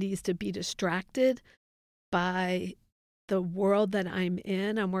opportunities to be distracted by the world that I'm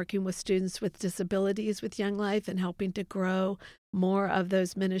in. I'm working with students with disabilities with Young Life and helping to grow more of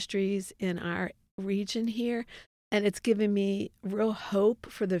those ministries in our region here. And it's given me real hope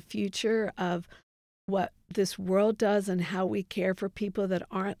for the future of what this world does and how we care for people that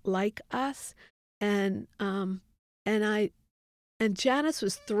aren't like us. And Janice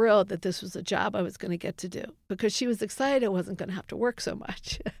was thrilled that this was a job I was going to get to do because she was excited I wasn't going to have to work so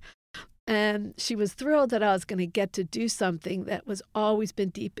much. And she was thrilled that I was going to get to do something that was always been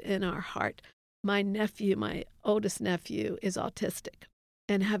deep in our heart. My nephew, my oldest nephew, is autistic.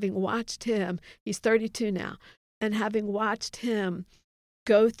 And having watched him, he's 32 now, and having watched him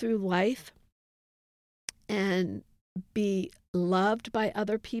go through life and be loved by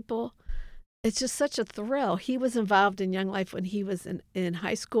other people, it's just such a thrill. He was involved in Young Life when he was in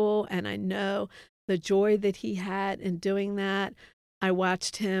high school, and I know the joy that he had in doing that. I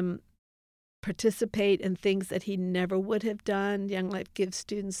watched him participate in things that he never would have done. Young Life gives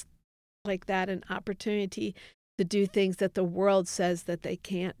students like that an opportunity to do things that the world says that they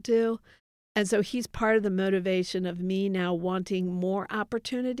can't do. And so he's part of the motivation of me now wanting more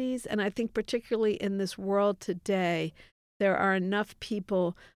opportunities. And I think particularly in this world today, there are enough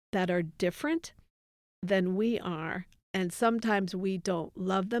people that are different than we are. And sometimes we don't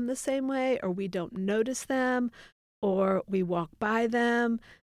love them the same way, or we don't notice them, or we walk by them.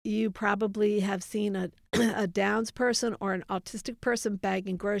 You probably have seen a Downs person or an autistic person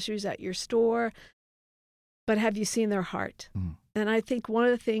bagging groceries at your store, but have you seen their heart? Mm. And I think one of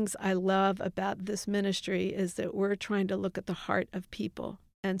the things I love about this ministry is that we're trying to look at the heart of people.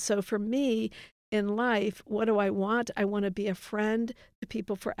 And so for me in life, what do I want? I want to be a friend to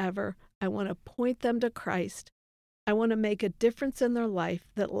people forever. I want to point them to Christ. I want to make a difference in their life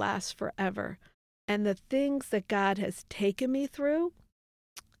that lasts forever. And the things that God has taken me through,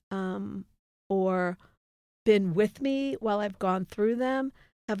 or been with me while I've gone through them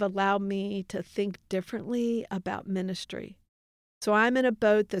have allowed me to think differently about ministry. So I'm in a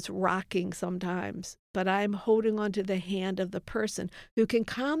boat that's rocking sometimes, but I'm holding onto the hand of the person who can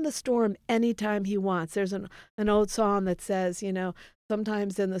calm the storm anytime he wants. There's an old song that says,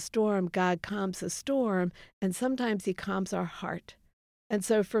 sometimes in the storm, God calms the storm, and sometimes he calms our heart. And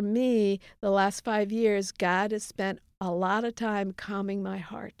so for me, the last 5 years, God has spent a lot of time calming my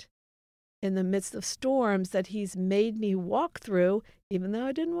heart in the midst of storms that he's made me walk through, even though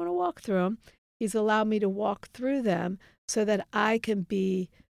I didn't want to walk through them. He's allowed me to walk through them so that I can be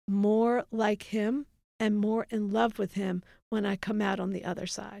more like him and more in love with him when I come out on the other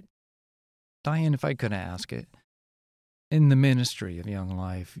side. Diane, if I could ask it, in the ministry of Young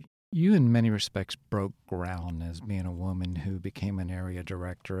Life, you in many respects broke ground as being a woman who became an area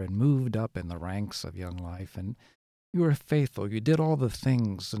director and moved up in the ranks of Young Life, and you were faithful. You did all the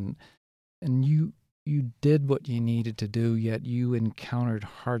things, and you did what you needed to do, yet you encountered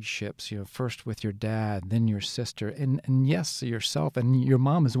hardships, first with your dad, then your sister, and yes, yourself and your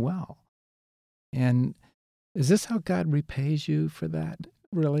mom as well. And is this how God repays you for that,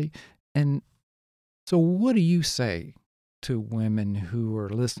 really? And so what do you say to women who are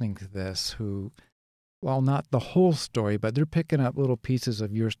listening to this who, while not the whole story, but they're picking up little pieces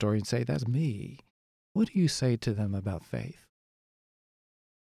of your story and say, that's me? What do you say to them about faith?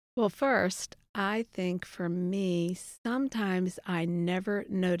 Well, first, I think for me, sometimes I never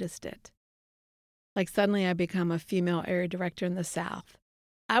noticed it. Like suddenly I become a female area director in the South.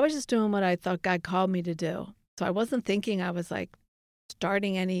 I was just doing what I thought God called me to do. So I wasn't thinking I was like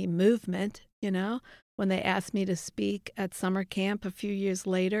starting any movement, When they asked me to speak at summer camp a few years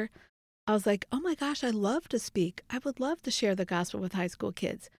later, I was like, oh my gosh, I love to speak. I would love to share the gospel with high school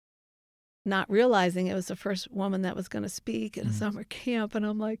kids. Not realizing it was the first woman that was going to speak at a summer camp. And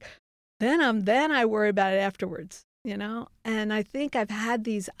I'm like, then I worry about it afterwards, And I think I've had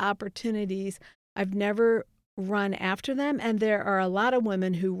these opportunities. I've never run after them. And there are a lot of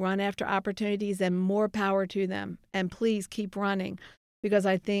women who run after opportunities, and more power to them. And please keep running, because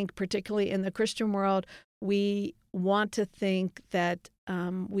I think particularly in the Christian world, we want to think that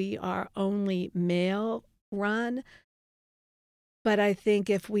we are only male run. But I think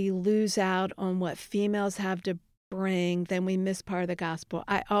if we lose out on what females have to bring, then we miss part of the gospel.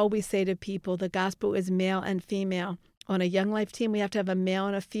 I always say to people, the gospel is male and female. On a Young Life team, we have to have a male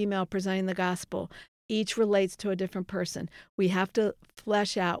and a female presenting the gospel. Each relates to a different person. We have to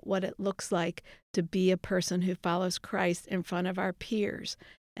flesh out what it looks like to be a person who follows Christ in front of our peers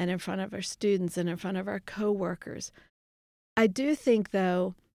and in front of our students and in front of our coworkers. I do think,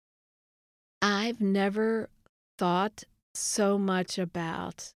 though, I've never thought so much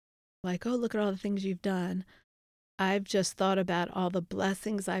about like, oh, look at all the things you've done. I've just thought about all the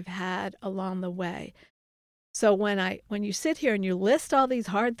blessings I've had along the way. So when you sit here and you list all these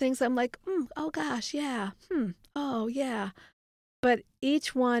hard things, I'm like, oh gosh, yeah, oh yeah. But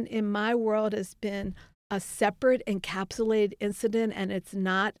each one in my world has been a separate encapsulated incident, and it's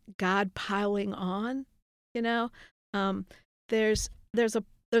not God piling on, There's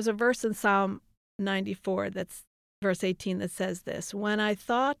a verse in Psalm 94 that's verse 18 that says this: when I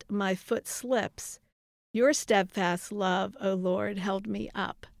thought my foot slips, your steadfast love, O Lord, held me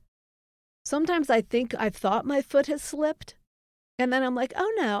up. Sometimes I think I've thought my foot has slipped, and then I'm like,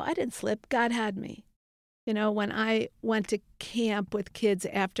 oh no, I didn't slip. God had me. When I went to camp with kids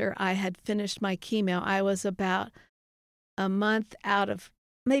after I had finished my chemo, I was about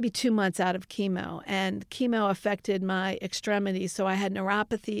maybe 2 months out of chemo, and chemo affected my extremities. So I had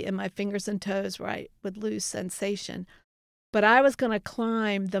neuropathy in my fingers and toes where I would lose sensation. But I was going to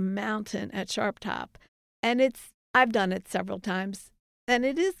climb the mountain at Sharp Top. And I've done it several times, and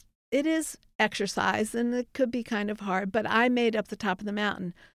it is exercise, and it could be kind of hard, but I made up the top of the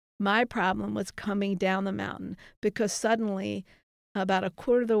mountain. My problem was coming down the mountain, because suddenly, about a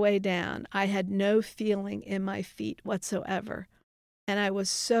quarter of the way down, I had no feeling in my feet whatsoever. And I was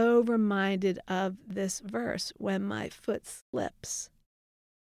so reminded of this verse, when my foot slips.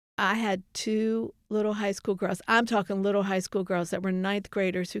 I had 2 little high school girls. I'm talking little high school girls that were 9th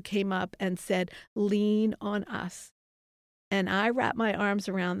graders who came up and said, lean on us. And I wrapped my arms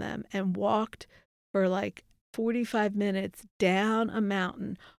around them and walked for like 45 minutes down a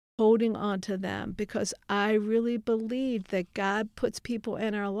mountain, holding on to them, because I really believed that God puts people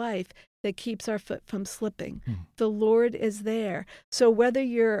in our life that keeps our foot from slipping. The Lord is there. So whether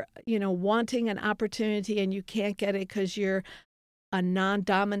you're, wanting an opportunity and you can't get it because you're a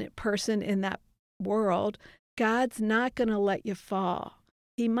non-dominant person in that world, God's not going to let you fall.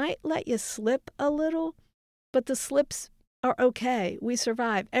 He might let you slip a little, but the slips are okay. We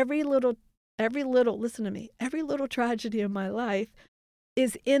survive. Every little listen to me, every little tragedy in my life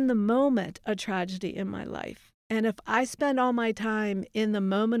is in the moment a tragedy in my life. And if I spend all my time in the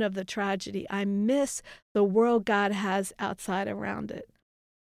moment of the tragedy, I miss the world God has outside around it.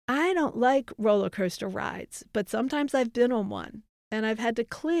 I don't like roller coaster rides, but sometimes I've been on one and I've had to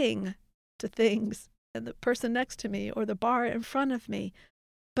cling to things and the person next to me or the bar in front of me,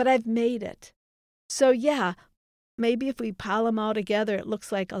 but I've made it. So yeah, maybe if we pile them all together, it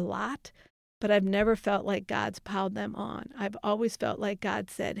looks like a lot, but I've never felt like God's piled them on. I've always felt like God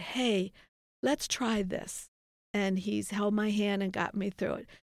said, hey, let's try this. And he's held my hand and got me through it.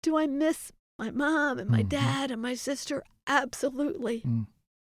 Do I miss my mom and my dad and my sister? Absolutely.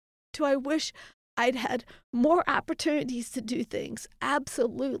 Do I wish I'd had more opportunities to do things?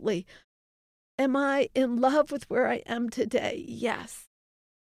 Absolutely. Am I in love with where I am today? Yes.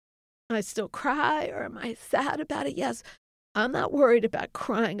 I still cry, or am I sad about it? Yes. I'm not worried about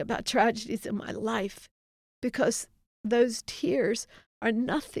crying about tragedies in my life because those tears are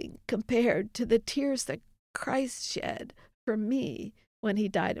nothing compared to the tears that Christ shed for me when he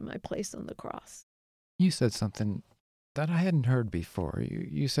died in my place on the cross. You said something that I hadn't heard before.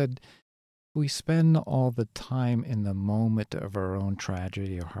 You said we spend all the time in the moment of our own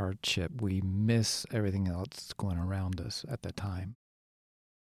tragedy or hardship. We miss everything else that's going around us at the time.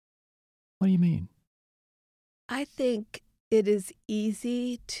 What do you mean? I think it is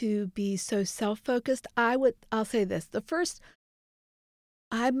easy to be so self-focused. I'll say this.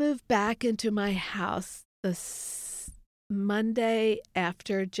 I moved back into my house the Monday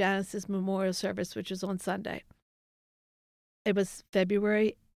after Janice's memorial service, which was on Sunday. It was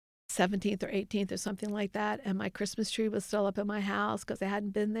February 17th or 18th or something like that. And my Christmas tree was still up in my house because I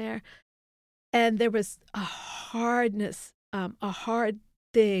hadn't been there. And there was a hardness, a hard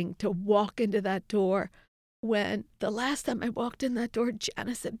thing to walk into that door when the last time I walked in that door,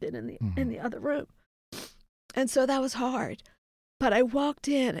 Janice had been in the other room. And so that was hard. But I walked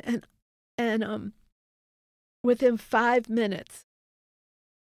in and within 5 minutes,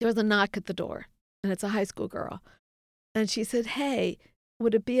 there was a knock at the door, and it's a high school girl. And she said, hey,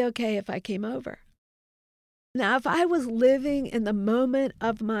 would it be okay if I came over? Now, if I was living in the moment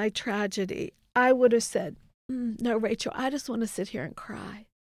of my tragedy, I would have said, no, Rachel, I just want to sit here and cry.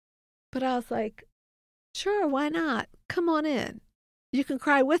 But I was like, sure, why not? Come on in. You can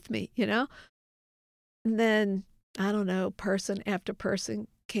cry with me, you know? And then, I don't know, person after person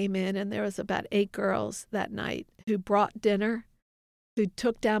came in, and there was about 8 girls that night who brought dinner, who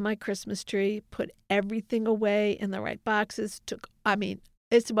took down my Christmas tree, put everything away in the right boxes,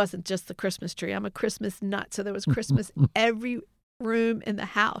 it wasn't just the Christmas tree. I'm a Christmas nut, so there was Christmas every room in the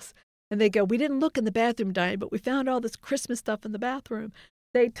house. And they go, we didn't look in the bathroom, Diane, but we found all this Christmas stuff in the bathroom.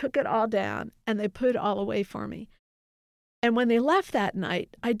 They took it all down, and they put it all away for me. And when they left that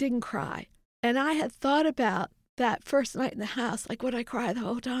night, I didn't cry. And I had thought about that first night in the house, like, would I cry the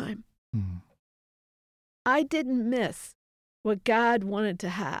whole time? I didn't miss what God wanted to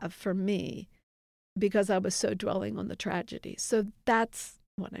have for me because I was so dwelling on the tragedy. So that's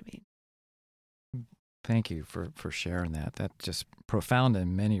what I mean. Thank you for sharing that. That's just profound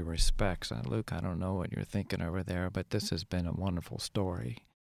in many respects. Luke, I don't know what you're thinking over there, but this has been a wonderful story.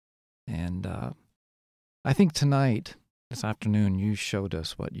 And I think tonight, this afternoon, you showed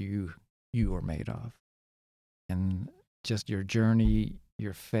us what you were made of. And just your journey,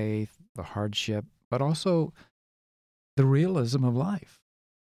 your faith, the hardship, but also the realism of life.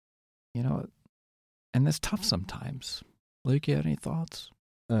 You know, and it's tough sometimes. Luke, you have any thoughts?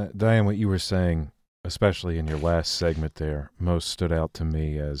 Diane, what you were saying, especially in your last segment there, most stood out to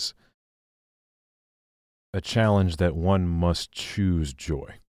me as a challenge that one must choose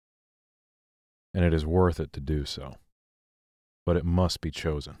joy. And it is worth it to do so. But it must be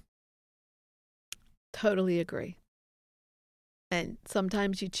chosen. Totally agree. And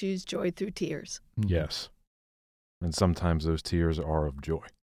sometimes you choose joy through tears. Yes. And sometimes those tears are of joy.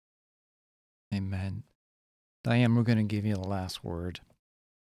 Amen. Diane, we're going to give you the last word.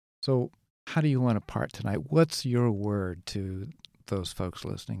 So how do you want to part tonight? What's your word to those folks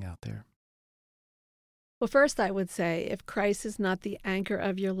listening out there? Well, first I would say, if Christ is not the anchor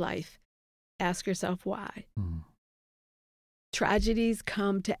of your life, ask yourself why. Tragedies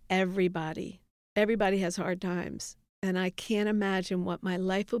come to everybody. Everybody has hard times. And I can't imagine what my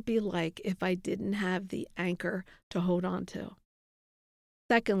life would be like if I didn't have the anchor to hold on to.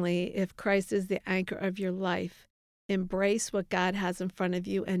 Secondly, if Christ is the anchor of your life, embrace what God has in front of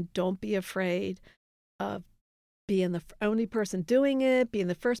you and don't be afraid of being the only person doing it, being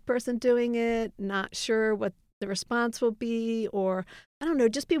the first person doing it, not sure what the response will be, or I don't know,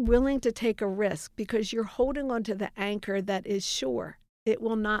 just be willing to take a risk because you're holding on to the anchor that is sure. It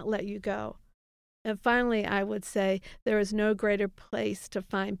will not let you go. And finally, I would say there is no greater place to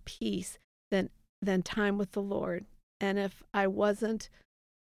find peace than time with the Lord. And if I wasn't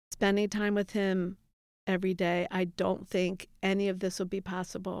spending time with him every day, I don't think any of this would be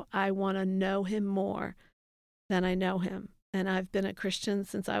possible. I want to know him more than I know him. And I've been a Christian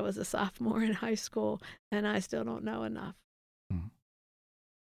since I was a sophomore in high school, and I still don't know enough.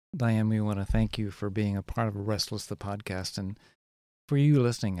 Diane, we want to thank you for being a part of Restless, the podcast. And for you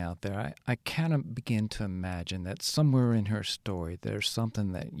listening out there, I kind of begin to imagine that somewhere in her story, there's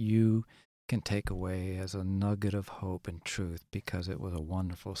something that you can take away as a nugget of hope and truth, because it was a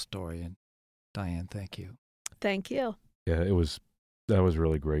wonderful story. And Diane, thank you. Thank you. Yeah, that was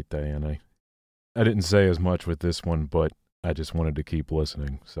really great, Diane. I didn't say as much with this one, but I just wanted to keep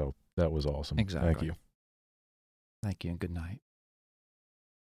listening. So that was awesome. Exactly. Thank you. Thank you, and good night.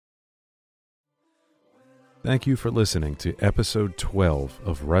 Thank you for listening to episode 12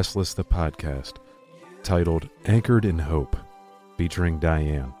 of Restless the Podcast, titled Anchored in Hope, featuring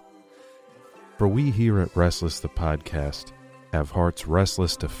Diane. For we here at Restless the Podcast have hearts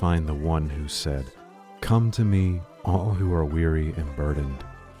restless to find the one who said, "Come to me, all who are weary and burdened,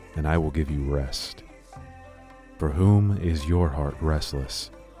 and I will give you rest." For whom is your heart restless?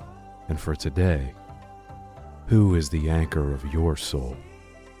 And for today, who is the anchor of your soul?